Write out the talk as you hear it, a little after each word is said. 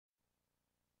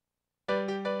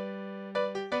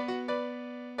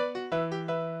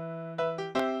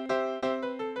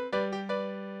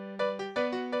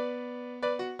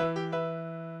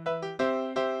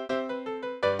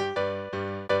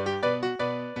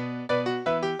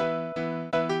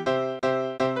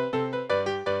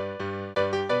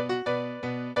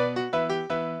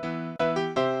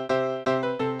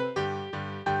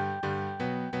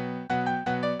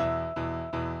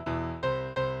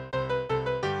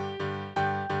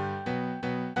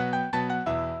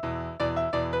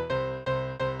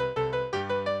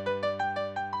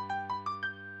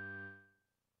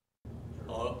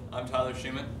I'm Tyler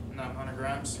Schumann. And I'm Hunter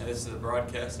Grimes. And this is a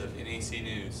broadcast of NAC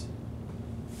News.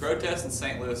 Protests in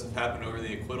St. Louis have happened over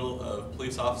the acquittal of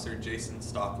police officer Jason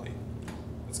Stockley.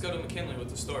 Let's go to McKinley with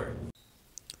the story.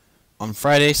 On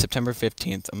Friday, September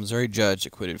 15th, a Missouri judge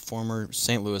acquitted former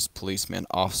St. Louis policeman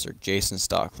officer Jason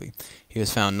Stockley. He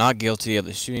was found not guilty of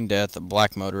the shooting death of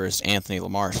black motorist Anthony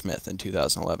Lamar Smith in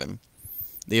 2011.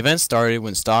 The event started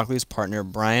when Stockley's partner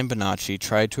Brian Bonacci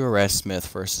tried to arrest Smith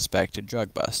for a suspected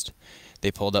drug bust. They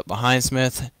pulled up behind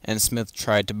Smith, and Smith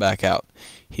tried to back out.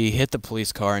 He hit the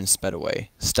police car and sped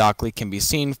away. Stockley can be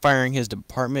seen firing his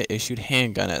department-issued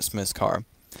handgun at Smith's car.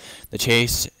 The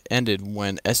chase ended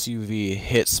when SUV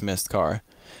hit Smith's car.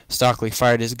 Stockley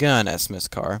fired his gun at Smith's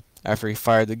car. After he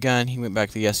fired the gun, he went back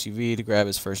to the SUV to grab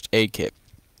his first aid kit.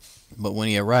 But when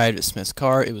he arrived at Smith's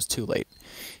car, it was too late.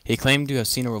 He claimed to have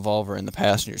seen a revolver in the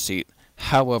passenger seat.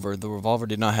 However, the revolver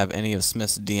did not have any of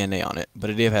Smith's DNA on it, but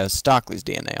it did have Stockley's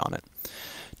DNA on it.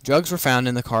 Drugs were found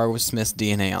in the car with Smith's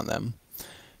DNA on them.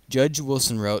 Judge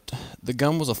Wilson wrote, "The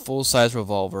gun was a full-size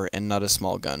revolver and not a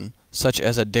small gun, such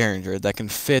as a Derringer that can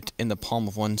fit in the palm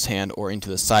of one's hand or into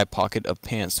the side pocket of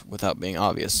pants without being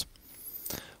obvious."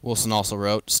 Wilson also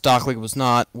wrote, "Stockley was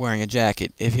not wearing a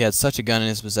jacket. If he had such a gun in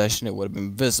his possession, it would have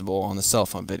been visible on the cell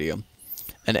phone video."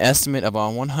 An estimate of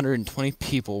 120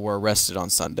 people were arrested on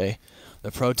Sunday.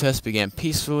 The protests began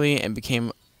peacefully and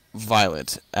became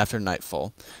violent after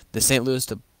nightfall. The St. Louis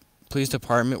Police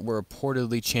Department were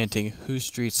reportedly chanting, "Whose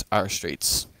streets? Our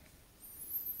streets."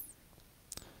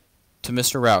 To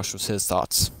Mr. Roush was his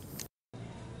thoughts.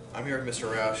 I'm here with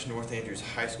Mr. Roush, North Andrews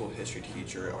High School history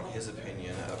teacher, on his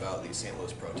opinion about the St.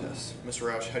 Louis protests. Mr.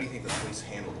 Roush, how do you think the police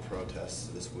handled the protests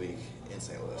this week in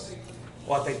St. Louis?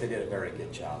 Well, I think they did a very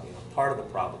good job. Part of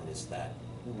the problem is that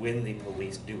when the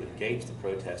police do engage the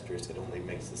protesters, it only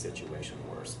makes the situation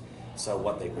worse. So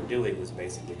what they were doing was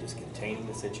basically just containing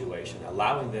the situation,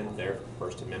 allowing them their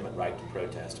First Amendment right to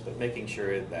protest, but making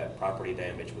sure that property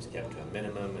damage was kept to a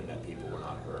minimum and that people were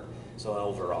not hurt. So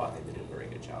overall, I think they did a very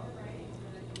good job.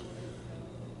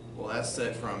 Well, that's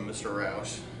it from Mr.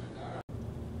 Roush.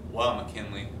 Wow,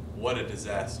 McKinley, what a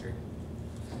disaster.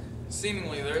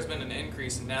 Seemingly, there has been an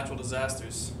increase in natural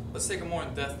disasters. Let's take a more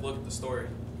in-depth look at the story.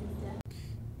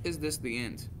 Is this the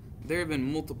end? There have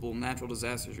been multiple natural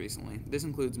disasters recently. This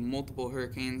includes multiple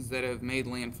hurricanes that have made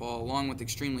landfall, along with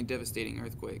extremely devastating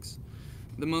earthquakes.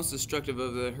 The most destructive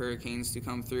of the hurricanes to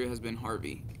come through has been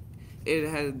Harvey. It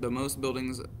had the most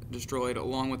buildings destroyed,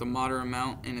 along with a moderate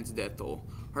amount in its death toll.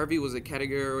 Harvey was a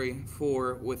Category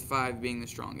 4, with 5 being the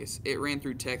strongest. It ran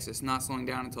through Texas, not slowing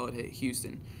down until it hit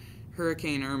Houston.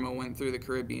 Hurricane Irma went through the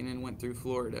Caribbean and went through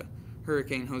Florida.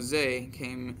 Hurricane Jose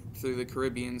came through the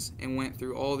Caribbeans and went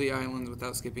through all the islands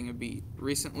without skipping a beat.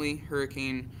 Recently,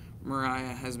 Hurricane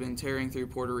Maria has been tearing through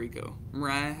Puerto Rico.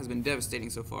 Maria has been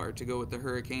devastating so far. To go with the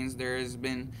hurricanes, there has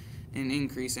been an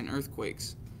increase in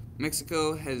earthquakes.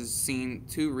 Mexico has seen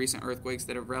 2 recent earthquakes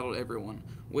that have rattled everyone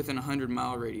within a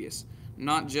 100-mile radius,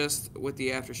 not just with the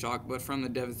aftershock, but from the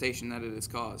devastation that it has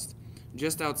caused.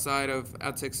 Just outside of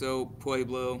Atixo,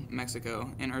 Pueblo,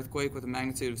 Mexico, an earthquake with a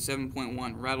magnitude of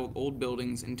 7.1 rattled old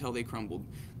buildings until they crumbled.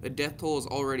 The death toll has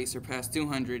already surpassed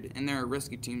 200, and there are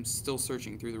rescue teams still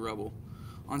searching through the rubble.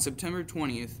 On September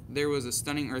 20th, there was a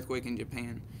stunning earthquake in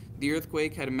Japan. The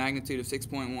earthquake had a magnitude of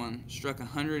 6.1, struck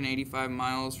 185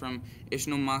 miles from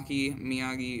Ishinomaki,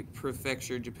 Miyagi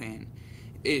Prefecture, Japan.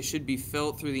 It should be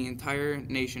felt through the entire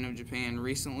nation of Japan.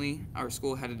 Recently, our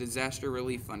school had a disaster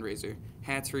relief fundraiser,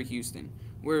 Hats for Houston,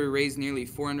 where we raised nearly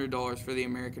 $400 for the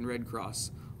American Red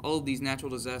Cross. All of these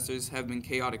natural disasters have been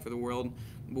chaotic for the world,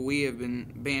 but we have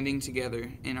been banding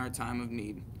together in our time of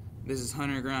need. This is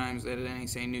Hunter Grimes at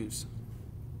NAC News.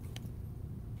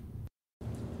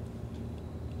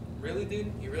 Really,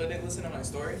 dude? You really didn't listen to my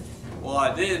story? Well,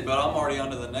 I did, but I'm already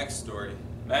on to the next story.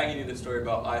 Maggie did a story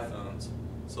about iPhones,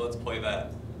 so let's play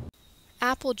that.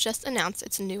 Apple just announced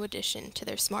its new addition to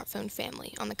their smartphone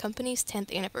family on the company's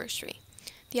 10th anniversary.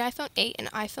 The iPhone 8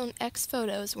 and iPhone X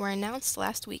photos were announced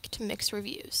last week to mixed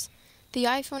reviews. The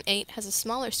iPhone 8 has a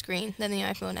smaller screen than the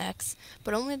iPhone X,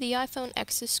 but only the iPhone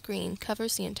X's screen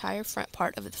covers the entire front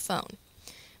part of the phone.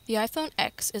 The iPhone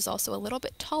X is also a little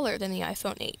bit taller than the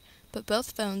iPhone 8, but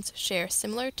both phones share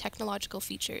similar technological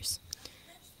features.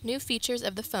 New features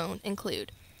of the phone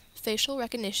include facial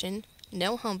recognition,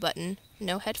 no home button,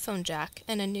 no headphone jack,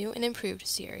 and a new and improved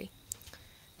Siri.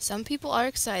 Some people are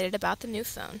excited about the new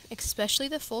phone, especially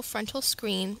the full frontal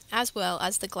screen as well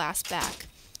as the glass back.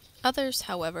 Others,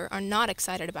 however, are not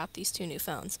excited about these 2 new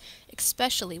phones,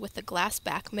 especially with the glass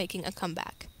back making a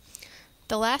comeback.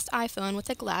 The last iPhone with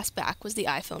a glass back was the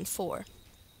iPhone 4.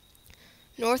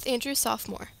 North Andrews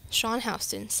sophomore Sean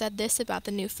Houston said this about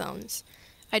the new phones.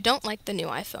 I don't like the new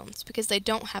iPhones because they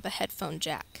don't have a headphone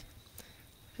jack.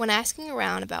 When asking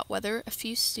around about whether a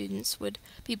few students would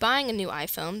be buying a new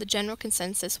iPhone, the general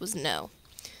consensus was no.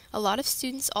 A lot of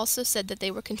students also said that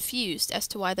they were confused as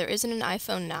to why there isn't an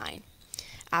iPhone 9.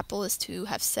 Apple is to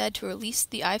have said to release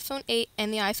the iPhone 8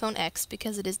 and the iPhone X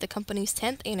because it is the company's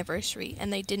 10th anniversary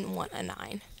and they didn't want a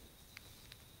 9.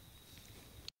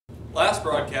 Last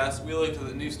broadcast, we looked at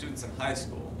the new students in high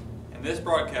school. In this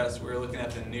broadcast, we're looking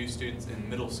at the new students in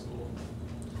middle school.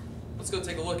 Let's go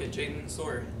take a look at Jaden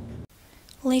Sawyer.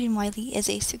 Layden Wiley is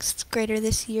a 6th grader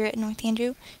this year at North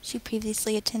Andrew. She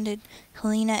previously attended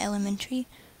Helena Elementary.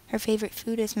 Her favorite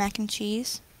food is mac and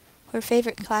cheese. Her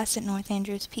favorite class at North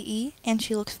Andrew is PE, and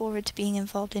she looks forward to being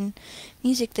involved in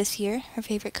music this year. Her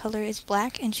favorite color is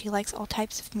black, and she likes all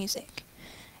types of music.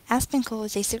 Aspen Cole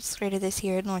is a 6th grader this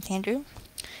year at North Andrew.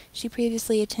 She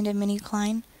previously attended Minnie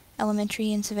Klein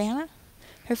Elementary in Savannah.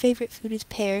 Her favorite food is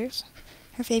pears.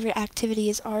 Her favorite activity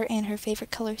is art, and her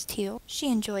favorite color is teal. She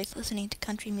enjoys listening to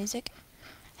country music.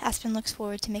 Aspen looks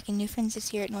forward to making new friends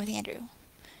this year at North Andrew.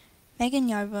 Megan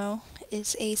Yarbrough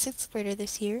is a 6th grader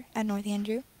this year at North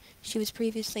Andrew. She was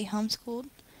previously homeschooled.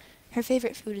 Her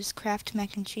favorite food is Kraft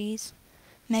mac and cheese.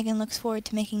 Megan looks forward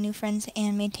to making new friends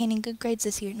and maintaining good grades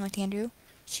this year at North Andrew.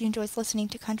 She enjoys listening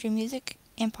to country music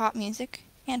and pop music,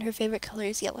 and her favorite color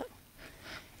is yellow.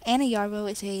 Anna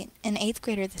Yarbrough is an 8th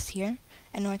grader this year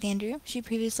at North Andrew. She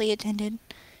previously attended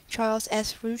Charles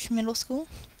S. Rouge Middle School.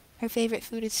 Her favorite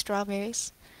food is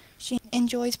strawberries. She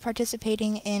enjoys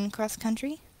participating in cross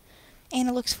country.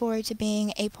 Anna looks forward to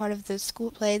being a part of the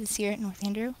school play this year at North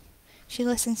Andrew. She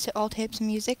listens to all types of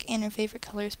music, and her favorite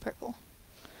color is purple.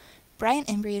 Brian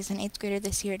Embry is an 8th grader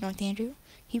this year at North Andrew.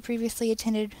 He previously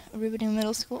attended Rubidoux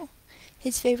Middle School.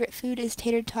 His favorite food is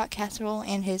tater tot casserole,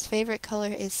 and his favorite color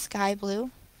is sky blue.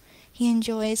 He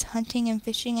enjoys hunting and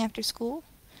fishing after school.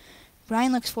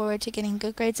 Brian looks forward to getting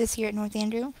good grades this year at North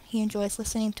Andrew. He enjoys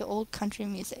listening to old country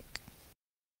music.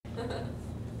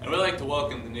 And we'd like to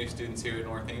welcome the new students here at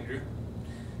North Andrew.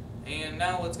 And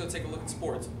now let's go take a look at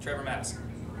sports. Trevor Madison.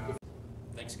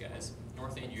 Thanks, guys.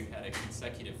 North Andrew had a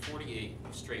consecutive 48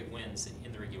 straight wins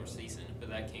in the regular season, but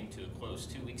that came to a close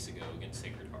 2 weeks ago against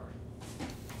Sacred Heart.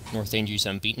 North Andrew's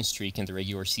unbeaten streak in the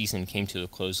regular season came to a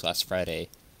close last Friday.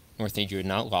 North Andrew had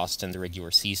not lost in the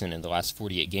regular season in the last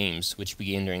 48 games, which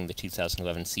began during the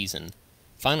 2011 season.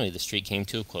 Finally, the streak came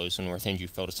to a close when North Andrew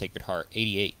fell to Sacred Heart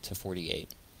 88-48.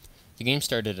 The game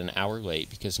started an hour late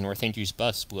because North Andrew's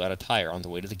bus blew out a tire on the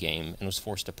way to the game and was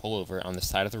forced to pull over on the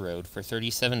side of the road for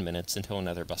 37 minutes until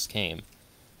another bus came.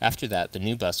 After that, the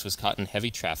new bus was caught in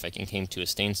heavy traffic and came to a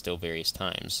standstill various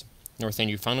times. North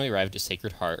Andrew finally arrived at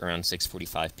Sacred Heart around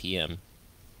 6:45 p.m.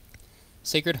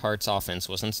 Sacred Heart's offense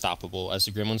was unstoppable as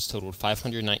the Gremlins totaled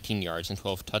 519 yards and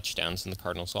 12 touchdowns in the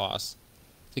Cardinals' loss.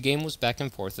 The game was back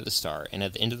and forth at the start, and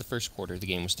at the end of the first quarter, the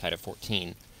game was tied at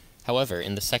 14. However,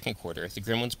 in the second quarter, the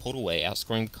Gremlins pulled away,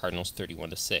 outscoring the Cardinals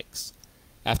 31-6.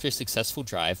 After a successful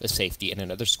drive, a safety, and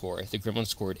another score, the Gremlins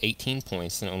scored 18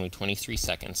 points in only 23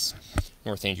 seconds.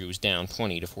 North Andrew was down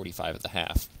 20-45 at the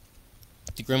half.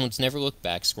 The Gremlins never looked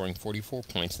back, scoring 44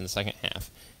 points in the second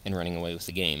half and running away with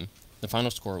the game. The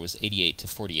final score was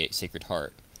 88-48 Sacred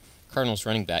Heart. Cardinals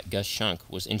running back Gus Shunk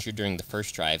was injured during the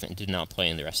first drive and did not play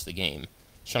in the rest of the game.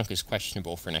 Shunk is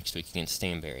questionable for next week against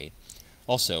Stanberry.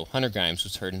 Also, Hunter Grimes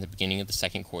was hurt in the beginning of the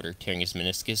second quarter, tearing his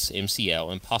meniscus,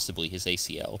 MCL, and possibly his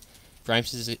ACL.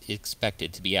 Grimes is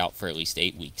expected to be out for at least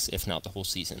 8 weeks, if not the whole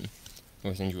season.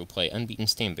 North Andrew will play unbeaten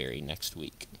Stanberry next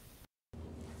week.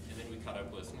 And then we caught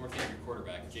up with North Andrew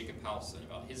quarterback Jacob Powelson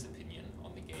about his opinion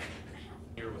on the game.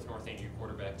 Here with North Andrew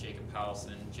quarterback Jacob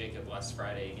Powelson. Jacob, last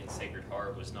Friday against Sacred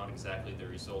Heart was not exactly the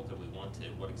result that we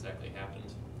wanted. What exactly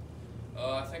happened?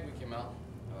 I think we came out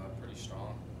pretty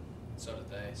strong. So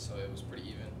did they. So it was pretty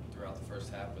even throughout the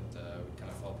first half, but we kind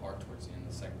of fell apart towards the end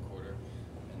of the second quarter,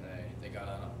 and they got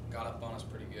up on us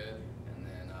pretty good, and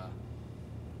then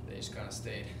they just kind of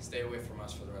stayed away from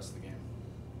us for the rest of the game.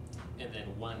 And then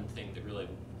one thing that really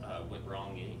went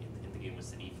wrong in the game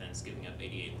was the defense, giving up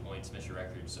 88 points. Mr.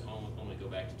 Records only go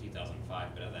back to 2005,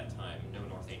 but at that time, no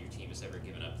North Andrew team has ever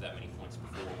given up that many points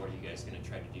before. What are you guys going to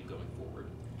try to do going forward?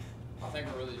 I think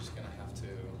we're really just going to have to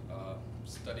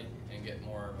study and get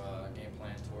more of a game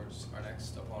plan towards our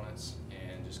next opponents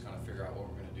and just kind of figure out what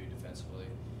we're going to do defensively.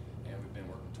 And we've been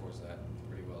working towards that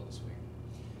pretty well this week.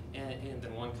 And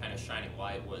then one kind of shining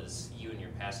light was you and your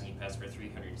passing. You passed for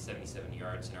 377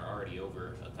 yards and are already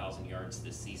over 1,000 yards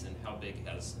this season. How big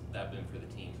has that been for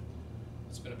the team?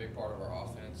 It's been a big part of our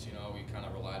offense. You know, we kind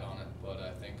of relied on it, but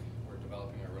I think we're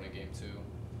developing a running game too.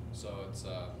 So it's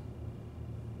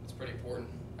pretty important,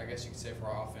 I guess you could say, for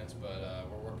our offense. But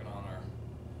we're working on our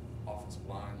offensive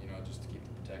line, just to keep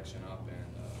the protection up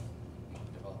and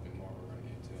developing more of a run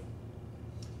game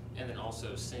too. And then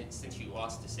also, since you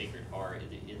lost to Sacred Heart,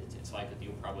 it's likely that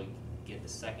you'll probably get the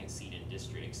second seed in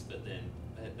districts, but then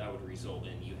that would result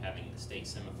in you having the state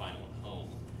semifinal at home.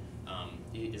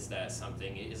 Is that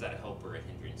a help or a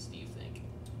hindrance, do you think?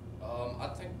 I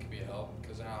think it could be a help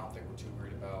because I don't think we're too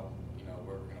worried about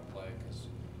where we're going to play because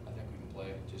I think we can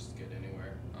play just as good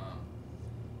anywhere.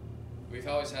 We've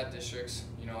always had districts,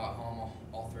 at home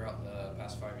all throughout the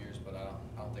past 5 years, but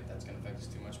I don't think that's going to affect us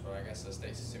too much. But I guess the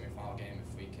state semifinal game,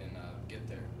 if we can get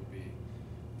there, would be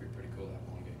pretty cool to have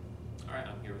a home game. All right,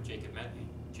 I'm here with Jacob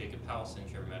Powelson,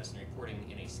 Trevor Madison reporting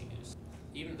NAC News.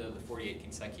 Even though the 48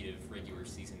 consecutive regular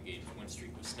season games win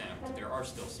streak was snapped, there are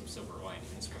still some silver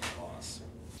linings from the loss.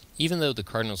 Even though the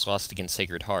Cardinals lost against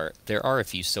Sacred Heart, there are a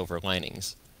few silver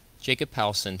linings. Jacob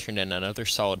Powelson turned in another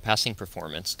solid passing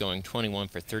performance, going 21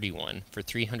 for 31 for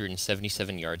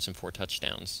 377 yards and 4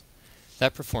 touchdowns.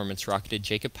 That performance rocketed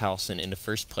Jacob Powelson into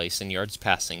first place in yards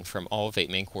passing from all of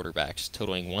 8 main quarterbacks,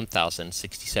 totaling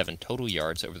 1,067 total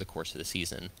yards over the course of the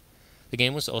season. The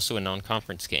game was also a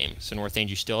non-conference game, so North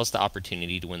Andrew still has the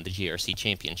opportunity to win the GRC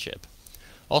championship.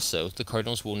 Also, the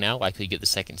Cardinals will now likely get the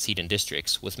second seed in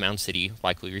districts, with Mound City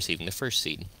likely receiving the first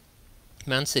seed.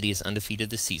 Mound City is undefeated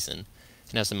this season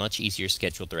and has a much easier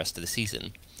schedule the rest of the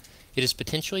season. It is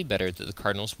potentially better that the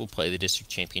Cardinals will play the district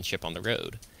championship on the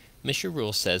road. Misha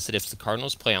Rule says that if the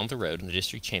Cardinals play on the road in the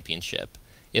district championship,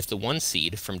 if the 1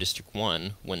 seed from District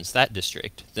 1 wins that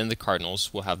district, then the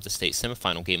Cardinals will have the state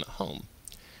semifinal game at home.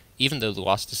 Even though the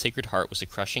loss to Sacred Heart was a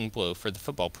crushing blow for the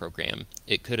football program,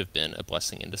 it could have been a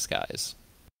blessing in disguise.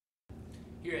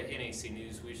 Here at NAC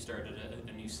News, we've started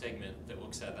a new segment that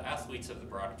looks at the athletes of the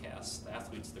broadcast. The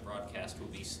athletes of the broadcast will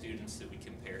be students that we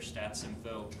compare stats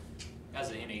info as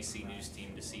a NAC News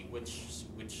team to see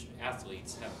which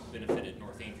athletes have benefited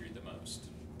North Andrew the most.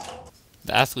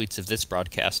 The athletes of this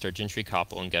broadcast are Gentry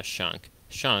Koppel and Gus Shunk.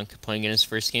 Shunk, playing in his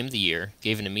first game of the year,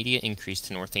 gave an immediate increase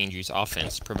to North Andrew's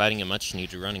offense, providing a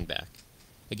much-needed running back.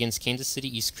 Against Kansas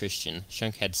City East Christian,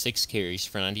 Shunk had 6 carries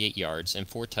for 98 yards and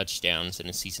 4 touchdowns in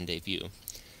his season debut.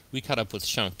 We caught up with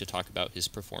Shunk to talk about his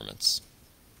performance.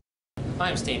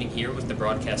 I'm standing here with the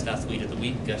broadcast athlete of the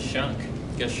week, Gus Shunk.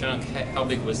 Gus Shunk, how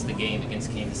big was the game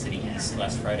against Kansas City East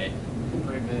last Friday?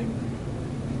 Pretty big.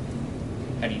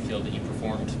 How do you feel that you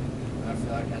performed? I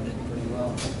feel like I did pretty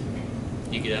well.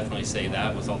 You could definitely say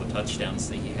that with all the touchdowns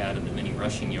that he had and the many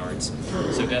rushing yards.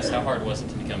 So, Gus, how hard was it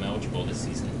to become eligible this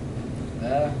season?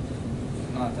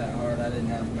 Not that hard. I didn't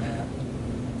have math.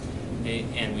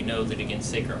 And we know that against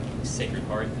Sacred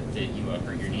Heart that you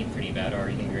hurt your knee pretty bad. Are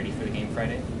you going to be ready for the game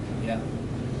Friday? Yeah.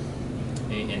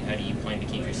 And how do you plan to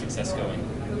keep your success going?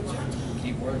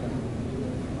 Keep working.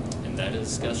 And that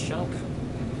is Gus Shunk,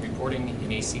 reporting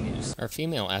NAC News. Our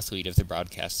female athlete of the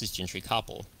broadcast is Gentry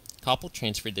Koppel. Koppel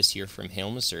transferred this year from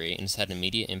Hale, Missouri, and has had an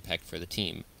immediate impact for the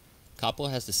team. Koppel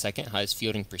has the second highest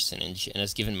fielding percentage and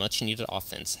has given much-needed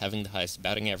offense, having the highest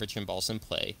batting average in balls in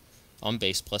play, on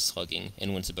base plus slugging,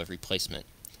 and wins above replacement.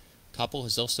 Koppel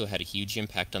has also had a huge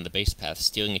impact on the base path,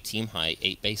 stealing a team-high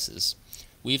 8 bases.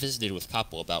 We visited with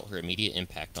Koppel about her immediate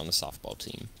impact on the softball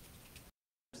team.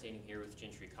 I'm standing here with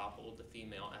Gentry Koppel, the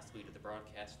female athlete of the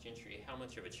broadcast. Gentry, how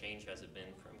much of a change has it been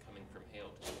from coming from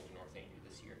Hale to North Andrew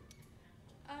this year?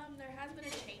 There has been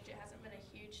a change. It hasn't been a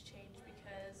huge change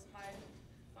because my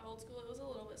old school, it was a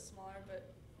little bit smaller,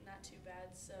 but not too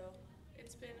bad. So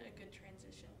it's been a good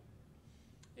transition.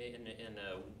 And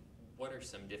what are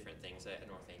some different things at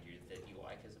North Andrew that you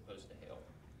like as opposed to Hale?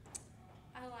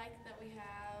 I like that we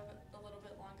have a little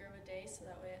bit longer of a day, so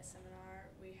that way at seminar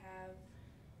we have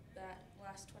that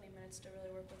last 20 minutes to really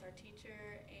work with our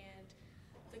teacher, and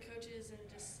the coaches and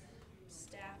just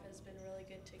staff has been really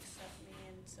good to accept me,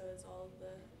 and so is all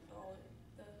the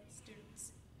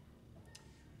students.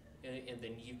 And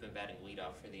then you've been batting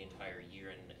leadoff for the entire year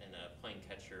and playing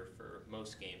catcher for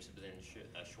most games, but then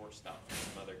a shortstop for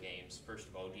some other games. First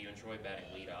of all, do you enjoy batting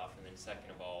leadoff? And then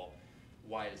second of all,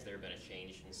 why has there been a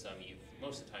change in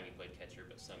most of the time you played catcher,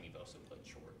 but some you've also played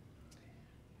short?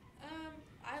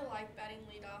 I like batting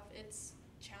leadoff. It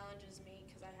challenges me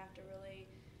because I have to really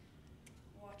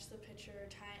watch the pitcher,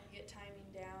 get timing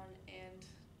down, and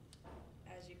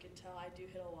as you can tell, I do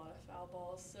hit a lot of foul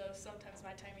balls, so sometimes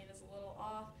my timing is a little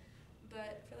off,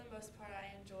 but for the most part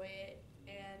I enjoy it,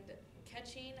 and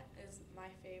catching is my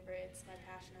favorite. It's my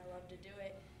passion. I love to do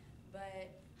it,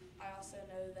 but I also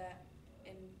know that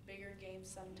in bigger games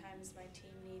sometimes my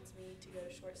team needs me to go to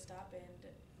shortstop, and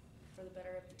for the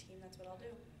better of the team, that's what I'll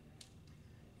do.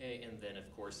 And then, of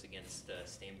course, against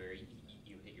Stanberry,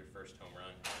 you hit your first home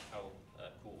run. How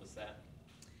cool was that?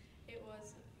 It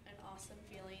was an awesome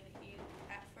feeling.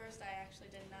 At first, I actually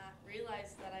did not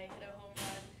realize that I hit a home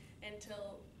run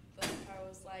until the umpire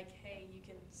was like, hey, you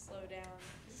can slow down.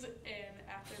 And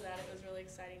after that, it was really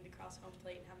exciting to cross home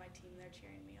plate and have my team there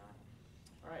cheering me on.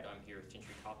 All right, I'm here with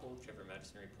Gentry Koppel, Trevor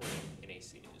Madison reporting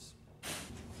NAC News.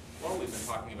 While we've been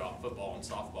talking about football and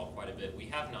softball quite a bit, we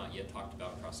have not yet talked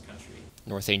about cross country.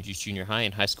 North Andrews Junior High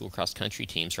and high school cross country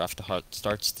teams are off to hot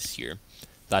starts this year.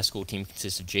 The high school team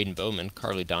consists of Jaden Bowman,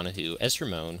 Carly Donahue, Ezra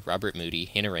Moan, Robert Moody,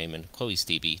 Hannah Raymond, Chloe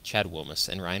Stevie, Chad Wilmus,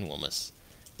 and Ryan Wilmus.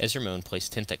 Ezra Moan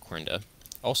placed 10th at Corinda.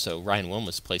 Also, Ryan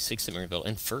Wilmus placed 6th at Maryville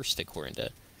and 1st at Corinda.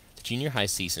 The junior high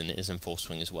season is in full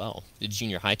swing as well. The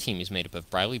junior high team is made up of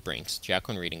Briley Brinks,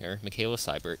 Jacqueline Reedinger, Michaela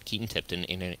Seibert, Keaton Tipton,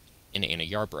 and Anna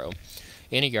Yarbrough.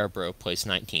 Anna Yarbrough placed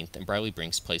 19th, and Briley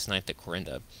Brinks placed 9th at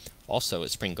Corinda. Also,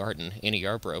 at Spring Garden, Anna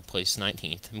Yarbrough placed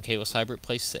 19th, Michaela Seibert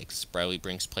placed 6th, Briley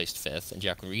Brinks placed 5th, and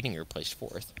Jacqueline Reedinger placed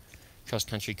 4th.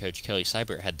 Cross-country coach Kelly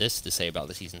Seibert had this to say about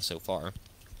the season so far.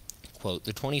 Quote,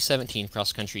 the 2017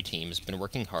 cross-country team has been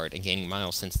working hard and gaining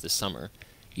miles since this summer.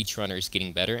 Each runner is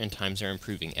getting better and times are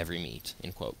improving every meet,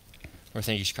 end quote. North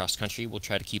Andrews cross-country will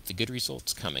try to keep the good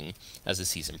results coming as the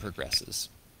season progresses.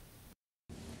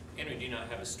 And we do not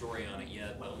have a story on it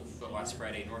yet, but last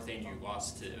Friday, North Andrew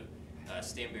lost to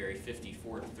Stanberry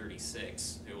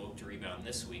 54-36. They will look to rebound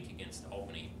this week against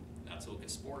Albany. That's a look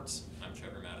at sports. I'm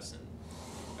Trevor Madison.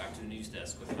 Back to the news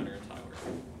desk with Hunter and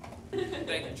Tyler.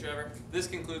 Thank you, Trevor. This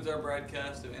concludes our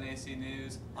broadcast of NAC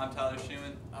News. I'm Tyler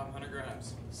Schumann. I'm Hunter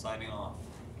Grimes. Signing off.